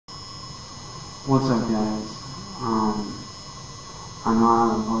What's up, guys? I know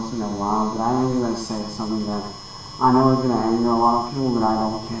I haven't posted in a while, but I am going to say something that I know is going to anger a lot of people, but I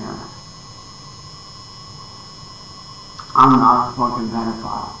don't care. I'm not a fucking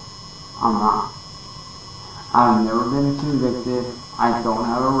pedophile. I'm not. I've never been convicted. I don't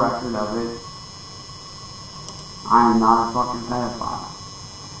have a record of it. I am not a fucking pedophile.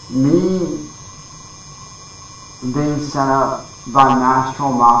 Me being set up by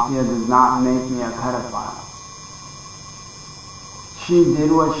National Mafia does not make me a pedophile. She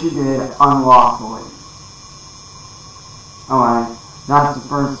did what she did unlawfully. Alright, that's the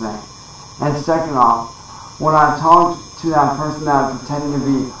first thing. And second off, when I talked to that person that pretended to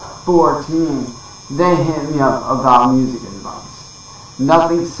be 14, they hit me up about music advice.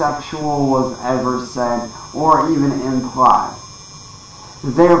 Nothing sexual was ever said or even implied.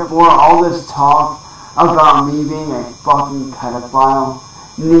 Therefore, all this talk about me being a fucking pedophile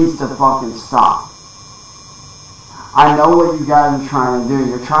needs to fucking stop. I know what you guys are trying to do.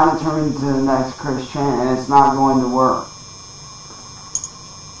 You're trying to turn me into the next Chris Chan, and it's not going to work.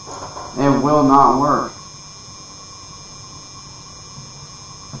 It will not work.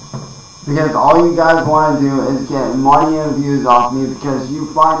 Because all you guys want to do is get money and views off me because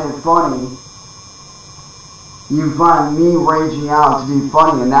you find it funny. You find me raging out to be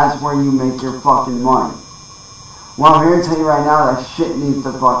funny, and that's where you make your fucking money. Well, I'm here to tell you right now that shit needs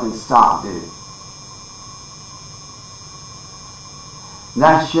to fucking stop, dude.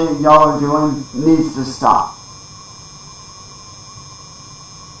 That shit y'all are doing needs to stop.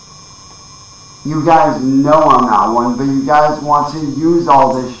 You guys know I'm not one, but you guys want to use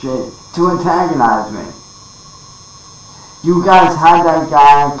all this shit to antagonize me. You guys had that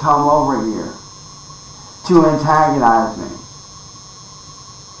guy come over here to antagonize me.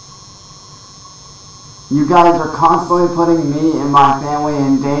 You guys are constantly putting me and my family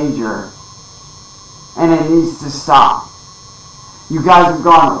in danger, and it needs to stop. You guys have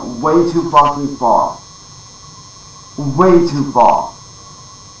gone way too fucking far. Way too far.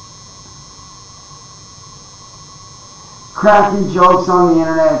 Cracking jokes on the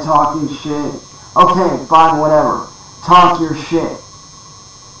internet, talking shit. Okay, fine, whatever. Talk your shit.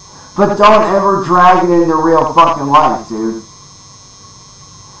 But don't ever drag it into real fucking life, dude.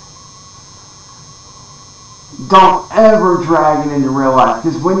 Don't ever drag it into real life.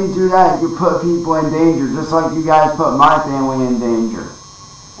 Because when you do that, you put people in danger. Just like you guys put my family in danger.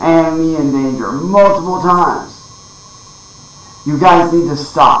 And me in danger. Multiple times. You guys need to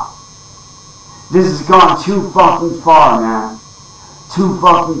stop. This has gone too fucking far, man. Too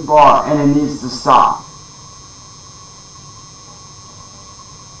fucking far. And it needs to stop.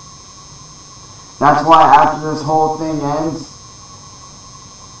 That's why after this whole thing ends,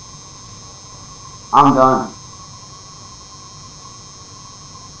 I'm done.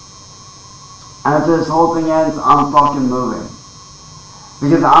 After this whole thing ends, I'm fucking moving.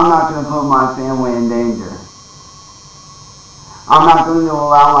 Because I'm not going to put my family in danger. I'm not going to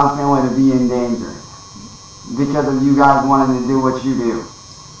allow my family to be in danger. Because of you guys wanting to do what you do.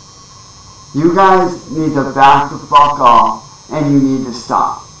 You guys need to back the fuck off, and you need to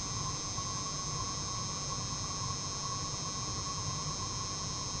stop.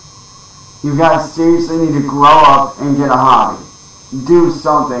 You guys seriously need to grow up and get a hobby. Do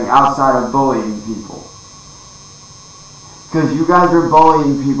something outside of bullying people. Because you guys are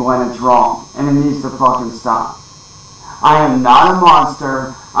bullying people and it's wrong. And it needs to fucking stop. I am not a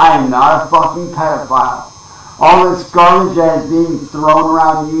monster. I am not a fucking pedophile. All this garbage that is being thrown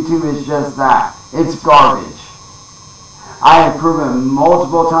around YouTube is just that. It's garbage. I have proven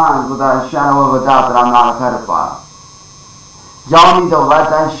multiple times without a shadow of a doubt that I'm not a pedophile. Y'all need to let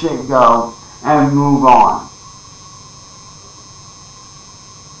that shit go and move on.